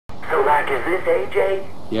Like, is this AJ?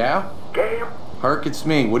 Yeah? Damn. Hurk, it's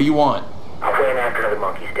me. What do you want? I ran after another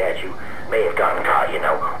monkey statue. May have gotten caught, you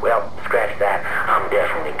know. Well, scratch that. I'm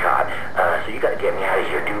definitely caught. So you gotta get me out of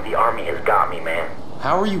here, dude. The army has got me, man.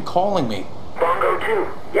 How are you calling me? Bongo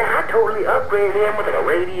 2. Yeah, I totally upgraded him with a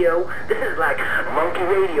radio. This is like monkey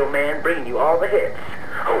radio, man, bringing you all the hits.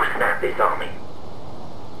 Oh, snap, they saw me.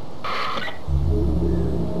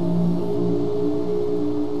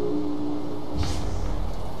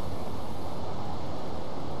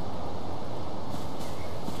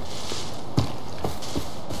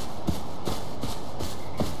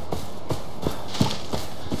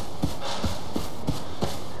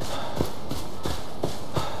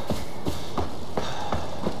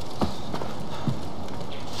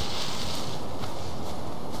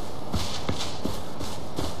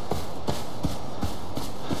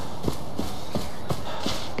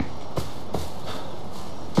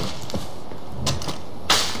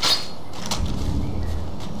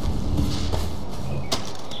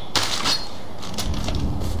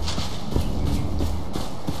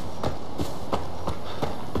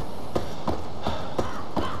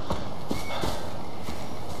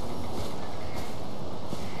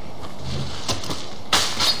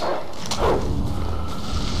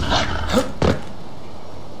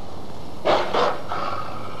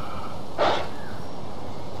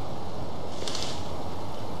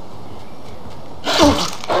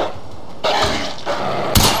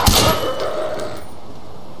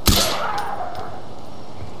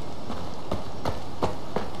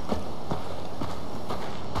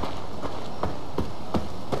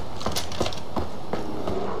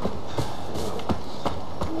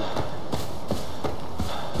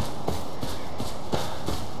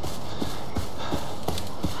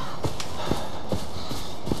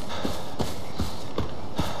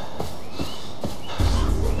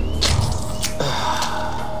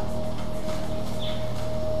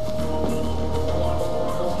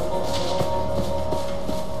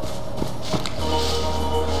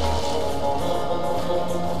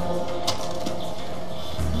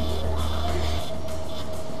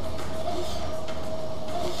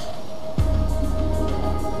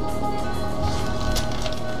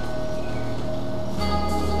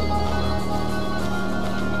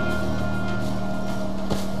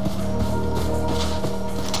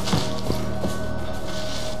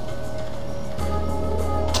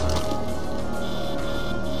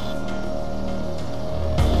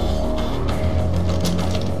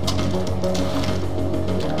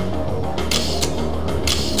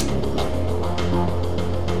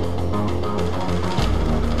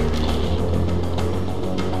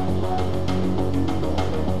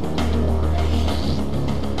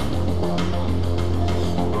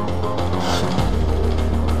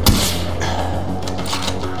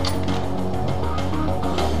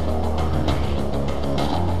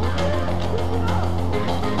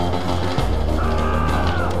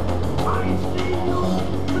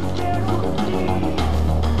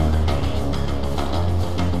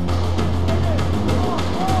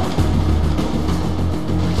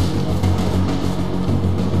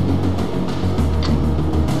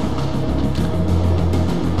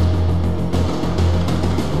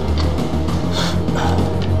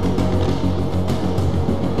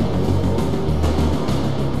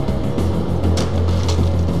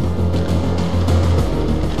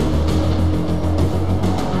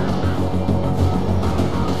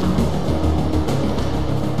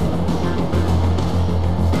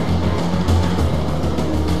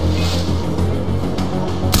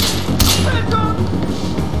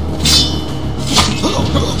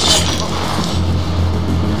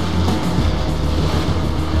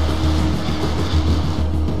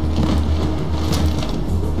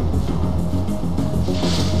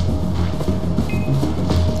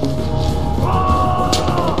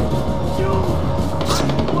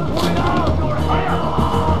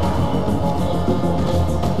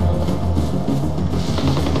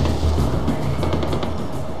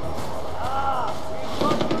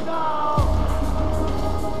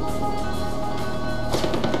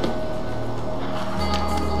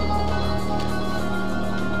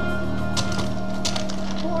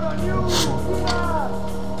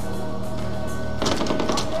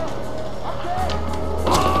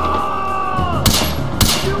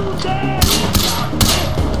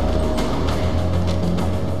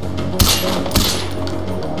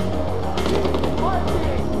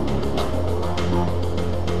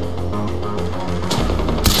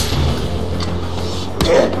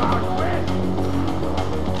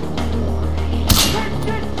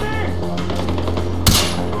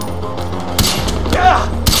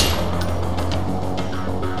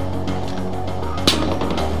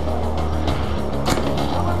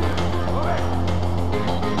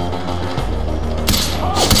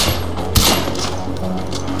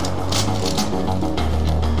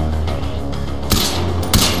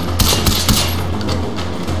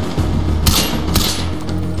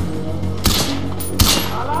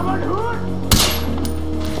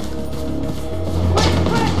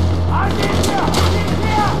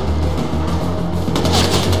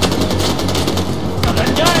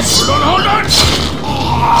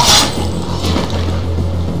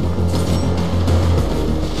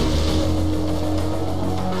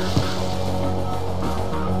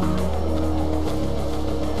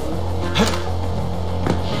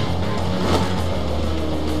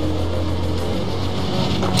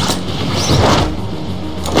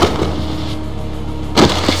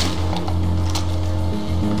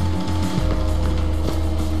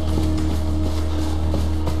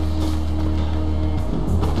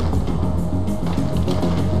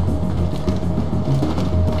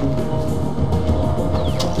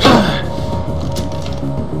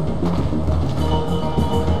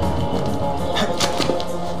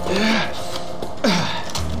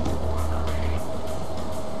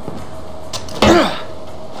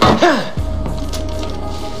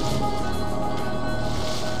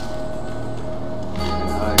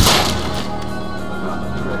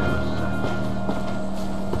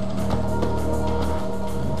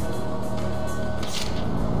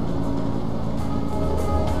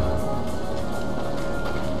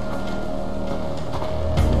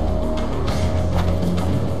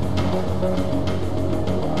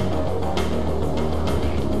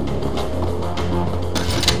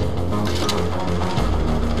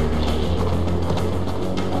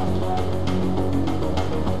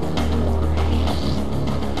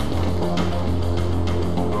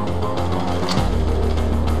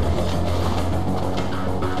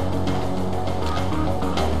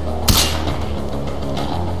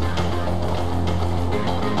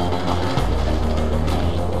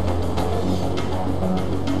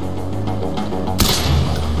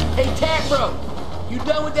 Bro, you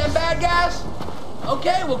done with them bad guys?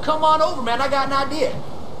 Okay, well come on over, man. I got an idea.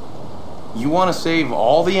 You want to save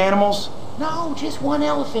all the animals? No, just one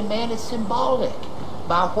elephant, man. It's symbolic.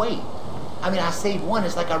 By weight. I mean, I saved one.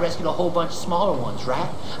 It's like I rescued a whole bunch of smaller ones, right?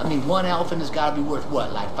 I mean, one elephant has got to be worth,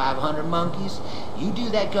 what, like 500 monkeys? You do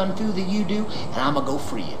that gun through that you do, and I'm going to go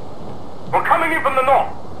free it. We're coming in from the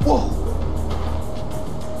north. Whoa.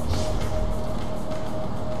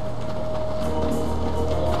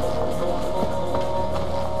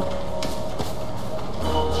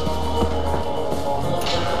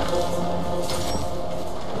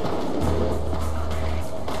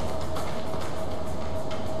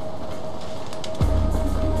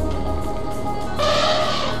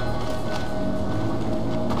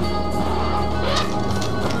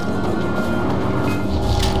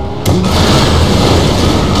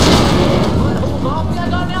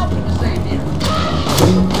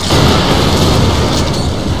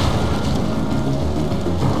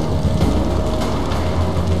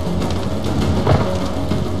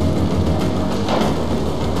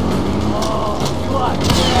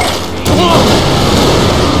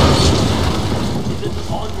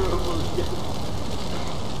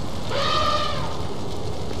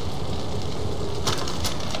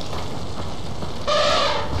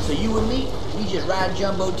 So you and me, we just ride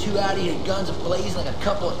Jumbo 2 out of here, guns ablaze like a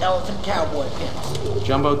couple of elephant cowboy pimps.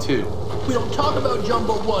 Jumbo 2. We don't talk about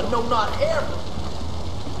Jumbo 1, no, not ever.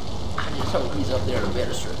 I just hope he's up there at a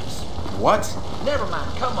better circus. What? Never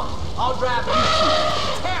mind, come on. I'll drive you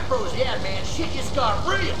shoot. Tap bros, yeah, man, shit just got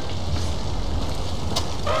real.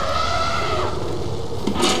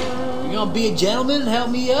 You gonna be a gentleman and help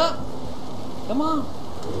me up? Come on.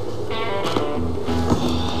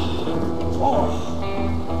 Oh.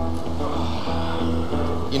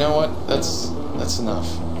 You know what? That's enough.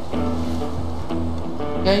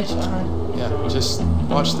 Okay, it's alright. Yeah, just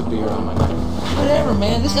watch the beer on my neck. Whatever,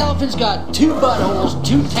 man. This elephant's got 2 buttholes,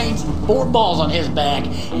 2 taints, and 4 balls on his back,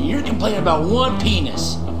 and you're complaining about 1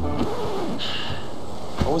 penis.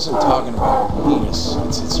 I wasn't talking about your penis.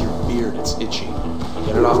 It's your beard. It's itchy.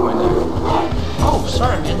 Get it off my neck. Oh,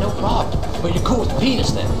 sorry, man. No problem. But you're cool with the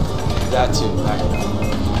penis, then? That too. Back it up.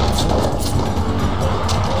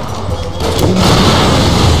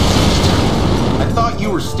 I thought you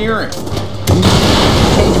were steering.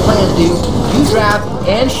 Change the plans, dude. You drive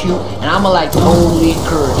and shoot, and I'ma like totally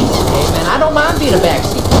encourage you, okay, man? I don't mind being a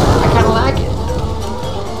backseat. I kinda like it.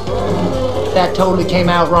 That totally came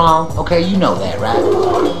out wrong, okay? You know that, right?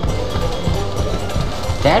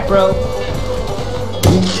 That, bro.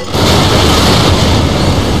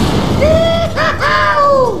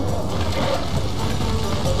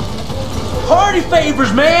 Party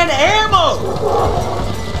favors, man! Ammo!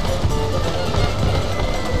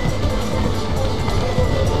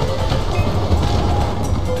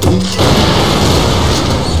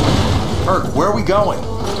 Hurk, where are we going?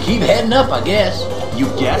 Keep heading up, I guess. You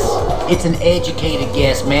guess? It's an educated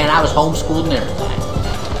guess, man. I was homeschooled and everything.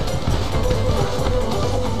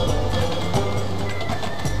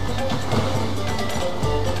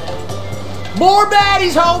 More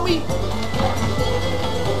baddies, homie!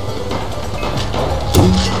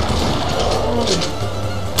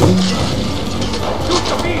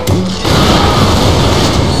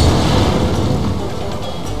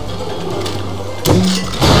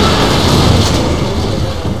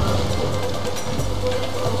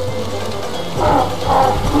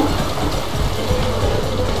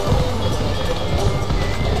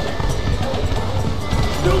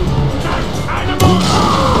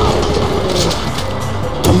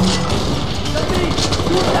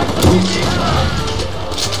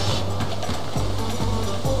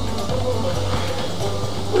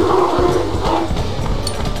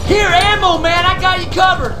 Here, ammo, man! I got you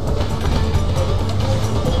covered!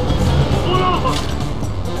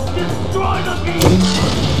 Destroy the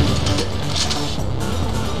beast!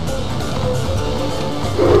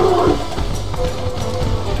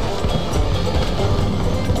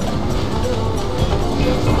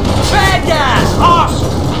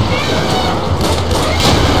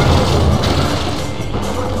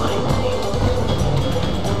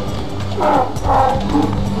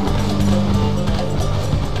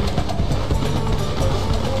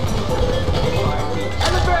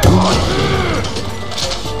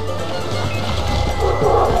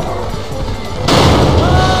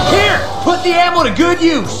 put the ammo to good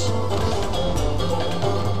use.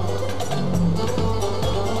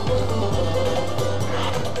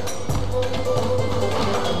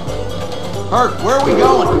 Hurk, where are we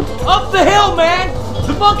going? Up the hill, man!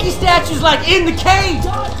 The monkey statue's like in the cave!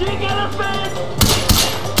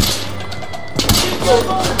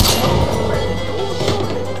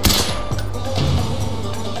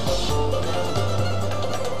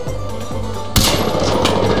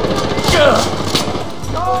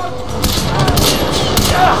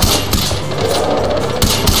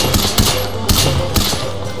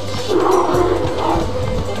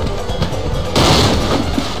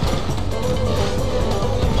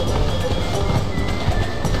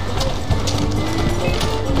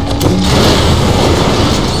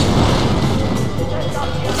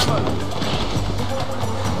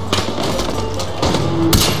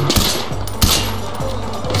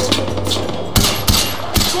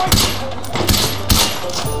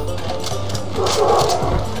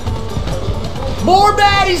 More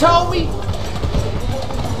baddies, homie!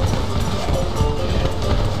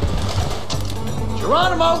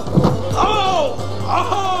 Geronimo!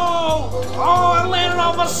 I landed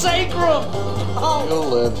on my sacrum! You'll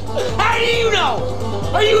live. How do you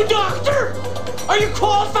know? Are you a doctor? Are you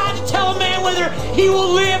qualified to tell a man whether he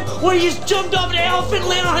will live when he just jumped off an elephant and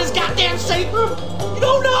landed on his goddamn sacrum? You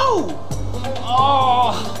don't know!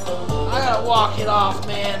 Oh, I gotta walk it off,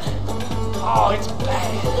 man. Oh, it's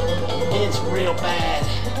bad. It's real bad.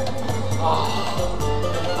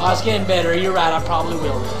 Oh, it's getting better. You're right, I probably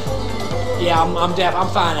will live. Yeah, I'm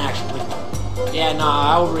fine, actually. Yeah,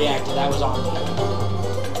 nah, I overreacted. That was on me.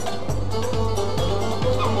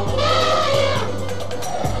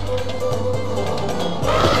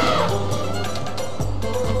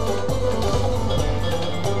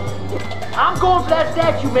 I'm going for that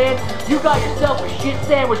statue, man. You got yourself a shit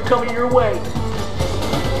sandwich coming your way.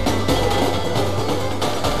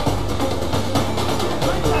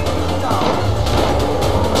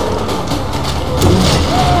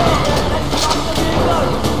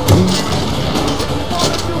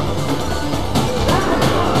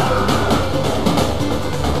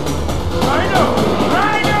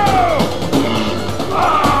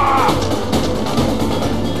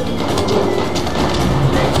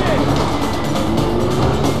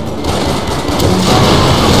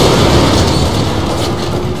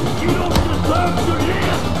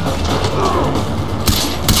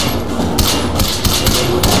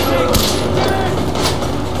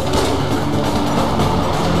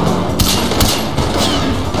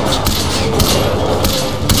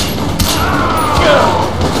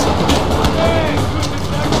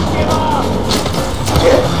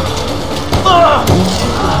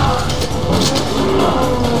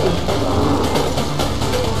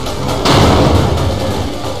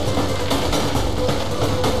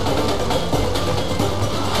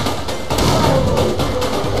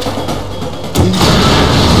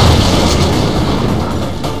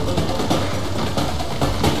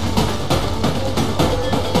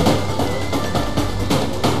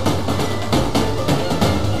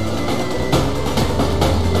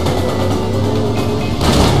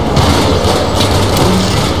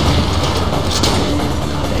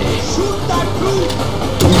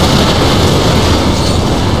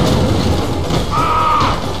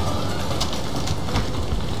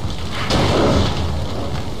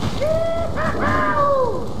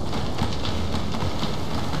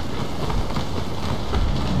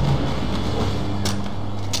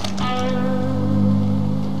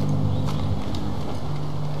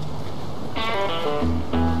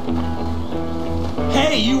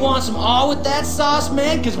 Hey, you want some all with that sauce,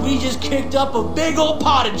 man? Cause we just kicked up a big old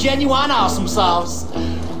pot of genuine awesome sauce.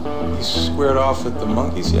 You squared off with the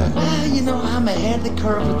monkeys yet? You know, I'm ahead of the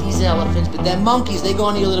curve with these elephants, but them monkeys, they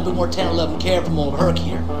gonna need a little bit more tender love and care from old Hurk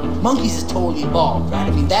here. Monkeys is totally evolved, right?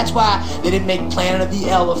 I mean, that's why they didn't make Planet of the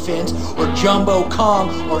Elephants or Jumbo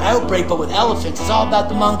Kong or Outbreak, but with elephants, it's all about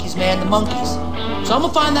the monkeys, man, the monkeys. So I'm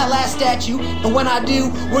gonna find that last statue, and when I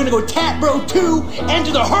do, we're gonna go Tat Bro 2 and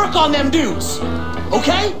do the Hurk on them dudes.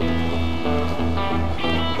 Okay?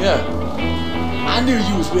 Yeah. I knew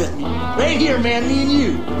you was with me. Right here, man, me and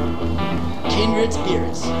you. Kindred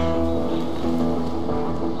spirits.